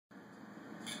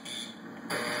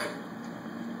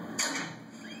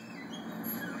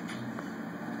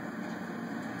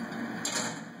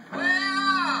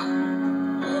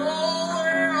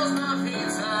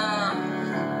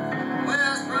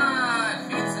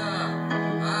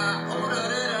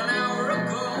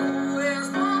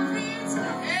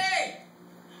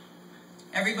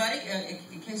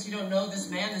you don't know this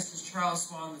man, this is Charles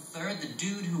Swan III, the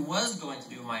dude who was going to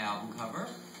do my album cover.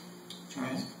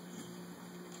 Charles?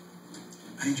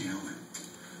 I need your helmet.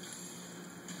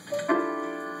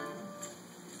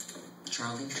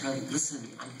 Charlie, listen to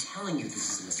me. I'm telling you this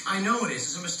is a mistake. I know it is.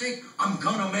 It's a mistake I'm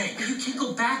gonna make. But you can't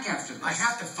go back after this. I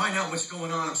have to find out what's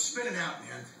going on. I'm spinning out,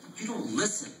 man. You don't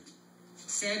listen.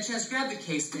 Sanchez, grab the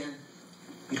case, man.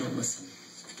 You don't listen.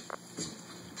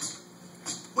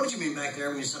 What did you mean back there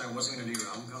when you said I wasn't gonna do your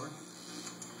album cover?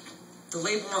 The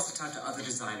label wants to talk to other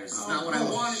designers. It's not what I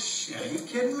wanted. Shit, are you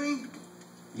kidding me?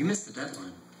 You missed the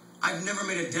deadline. I've never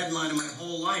made a deadline in my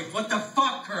whole life. What the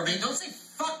fuck, Kirby? Don't say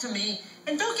fuck to me,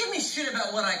 and don't give me shit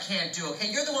about what I can't do, okay?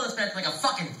 You're the one that's been acting like a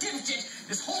fucking dipshit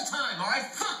this whole time, all right?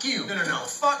 Fuck you! No.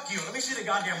 Fuck you. Let me see the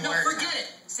goddamn wire. No, forget it.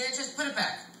 Sanchez, put it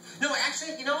back. No,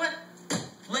 actually, you know what?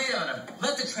 Lay it on him.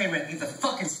 Let the train wreck leave the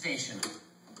fucking station.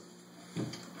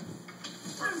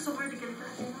 I'm so hard to get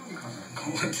back in.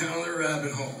 Going down the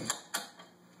rabbit hole.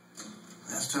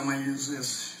 Last time I used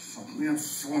this, fucked me up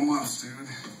for 4 months, dude.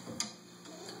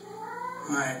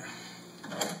 Alright.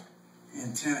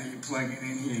 Antenna, you plug it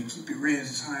in here. Keep it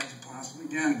raised as high as you possibly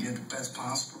can to get the best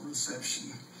possible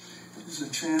reception. This is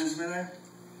a transmitter.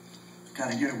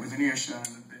 Gotta get it with an earshot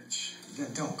of the bitch.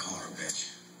 Then don't call her a bitch.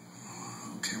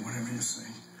 Okay, whatever you say.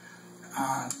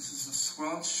 This is a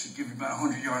squelch. Should give you about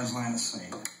 100 yards line of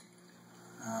sight.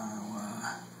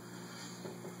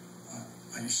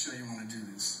 Are you sure you want to do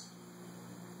this?